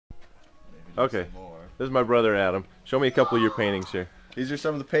Okay. This is my brother Adam. Show me a couple of your paintings here. These are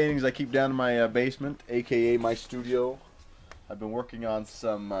some of the paintings I keep down in my basement, aka my studio. I've been working on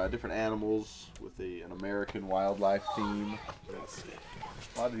some different animals with an American wildlife theme.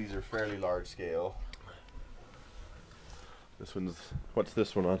 A lot of these are fairly large scale. This one's, what's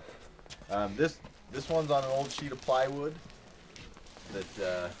this one on? This one's on an old sheet of plywood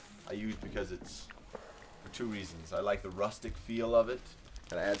that I use because it's for two reasons. I like the rustic feel of it.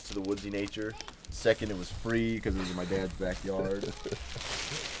 Kind of adds to the woodsy nature. Second, it was free because it was in my dad's backyard.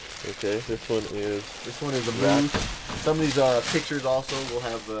 Okay, this one is a moose. Some of these are pictures also. We'll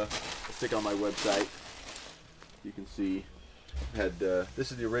have a stick on my website. You can see.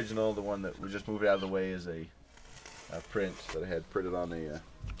 This is the original. The one that we just moved out of the way is a print that I had printed on a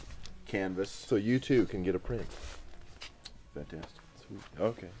canvas. So you too can get a print. Fantastic. Sweet.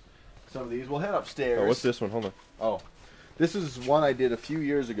 Okay. Some of these. We'll head upstairs. Oh, what's this one? Hold on. Oh. This is one I did a few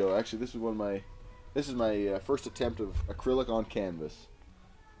years ago. Actually, this is my first attempt of acrylic on canvas.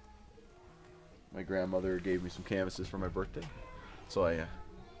 My grandmother gave me some canvases for my birthday, so I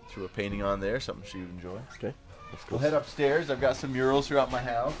threw a painting on there, something she would enjoy. Okay, let's go. We'll head upstairs. I've got some murals throughout my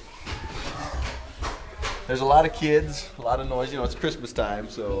house. There's a lot of kids, a lot of noise. You know, it's Christmas time,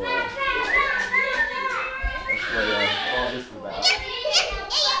 so that's what all this is about.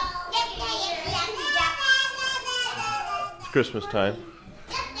 It's Christmas time.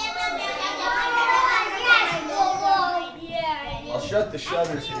 I'll shut the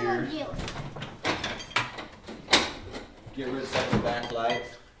shutters here. Get rid of some of the backlight.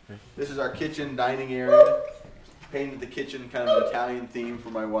 This is our kitchen dining area. Painted the kitchen kind of an Italian theme for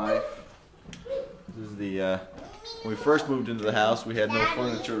my wife. This is the when we first moved into the house, we had no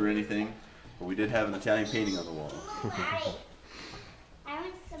furniture or anything, but we did have an Italian painting on the wall. I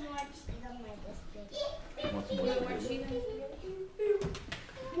want some more spaghetti. Want some more spaghetti?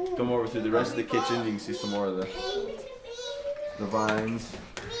 Come over through the rest of the kitchen. You can see some more of the vines.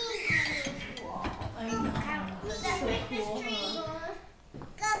 I know. That's so cool.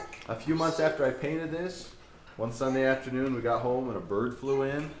 A few months after I painted this, one Sunday afternoon we got home and a bird flew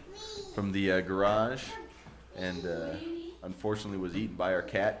in from the garage and unfortunately was eaten by our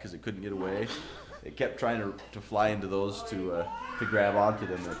cat because it couldn't get away. It kept trying to fly into those to grab onto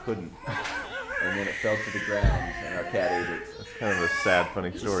them and it couldn't. And then it fell to the ground and our cat ate it. That's kind of a sad, funny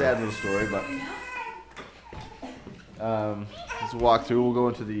It's story. a sad little story, but let's walk through. We'll go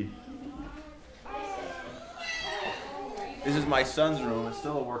into the... This is my son's room. It's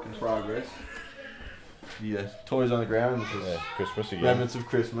still a work in progress. The toys on the ground. This is Christmas again. remnants of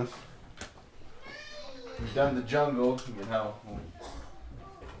Christmas. We've done the jungle. You can how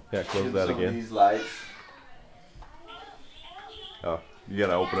Yeah, close that again. These lights. Oh, you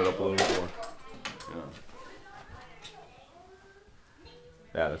gotta open it up a little bit more.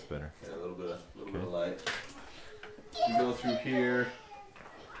 Yeah, that's better. Yeah, a little bit of light. You go through here.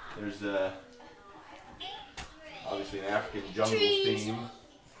 There's obviously an African jungle theme.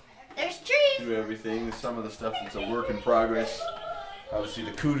 There's trees. Through everything. Some of the stuff that's a work in progress. Obviously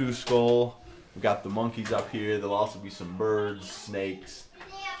the kudu skull. We've got the monkeys up here. There'll also be some birds, snakes.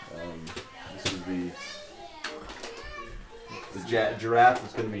 This is the giraffe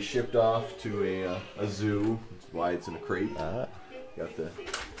that's going to be shipped off to a zoo. That's why it's in a crate. Got the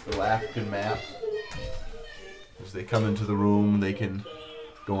little African map. As they come into the room, they can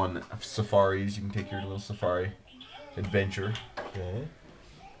go on safaris. You can take your little safari adventure. Okay.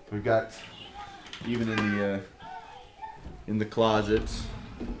 We've got even in the closets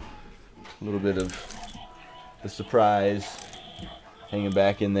a little bit of the surprise hanging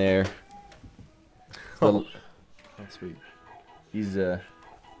back in there. Oh, that's sweet. He's That's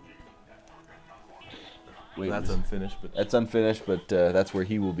unfinished, but that's unfinished, but that's where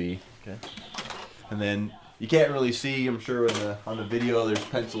he will be. okay. And then you can't really see, I'm sure, on the video. There's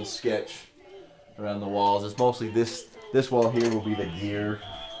pencil sketch around the walls. It's mostly this wall here will be the gear.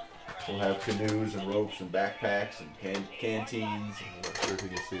 We'll have canoes and ropes and backpacks and canteens. I'm not sure if you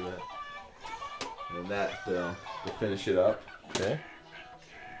can see that. And that will finish it up. Okay.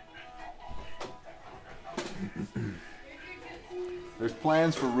 There's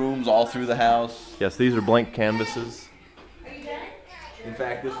plans for rooms all through the house. Yes, these are blank canvases. In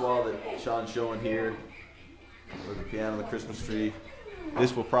fact, this wall that Sean's showing here, with the piano and the Christmas tree,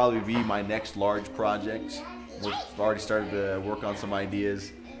 this will probably be my next large project. We've already started to work on some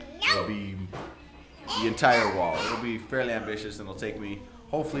ideas. It'll be the entire wall. It'll be fairly ambitious and it'll take me,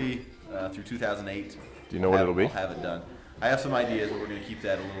 hopefully, through 2008. Do you know what it'll be? I'll have it done. I have some ideas, but we're going to keep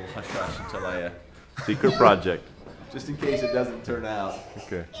that a little hush-hush until I... Secret project. just in case it doesn't turn out.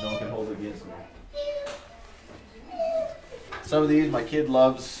 Okay. No one can hold it against me. Some of these my kid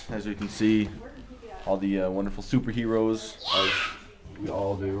loves, as you can see, all the wonderful superheroes, as we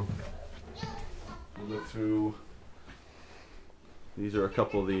all do. We look through. These are a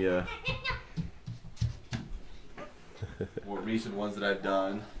couple of the more recent ones that I've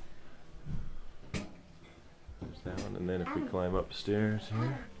done. There's that one, and then if we climb upstairs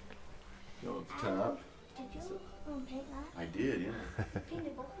here. Go up the top. Did you paint that? I did, yeah.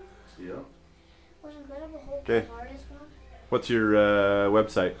 Painted both? Yep. Was it good of a whole 'Kay. artist one? What's your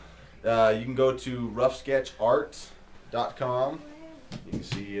website? You can go to roughsketchart.com. You can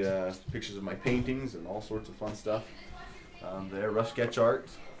see pictures of my paintings and all sorts of fun stuff there. Rough Sketch Art.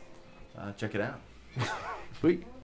 Check it out. Sweet.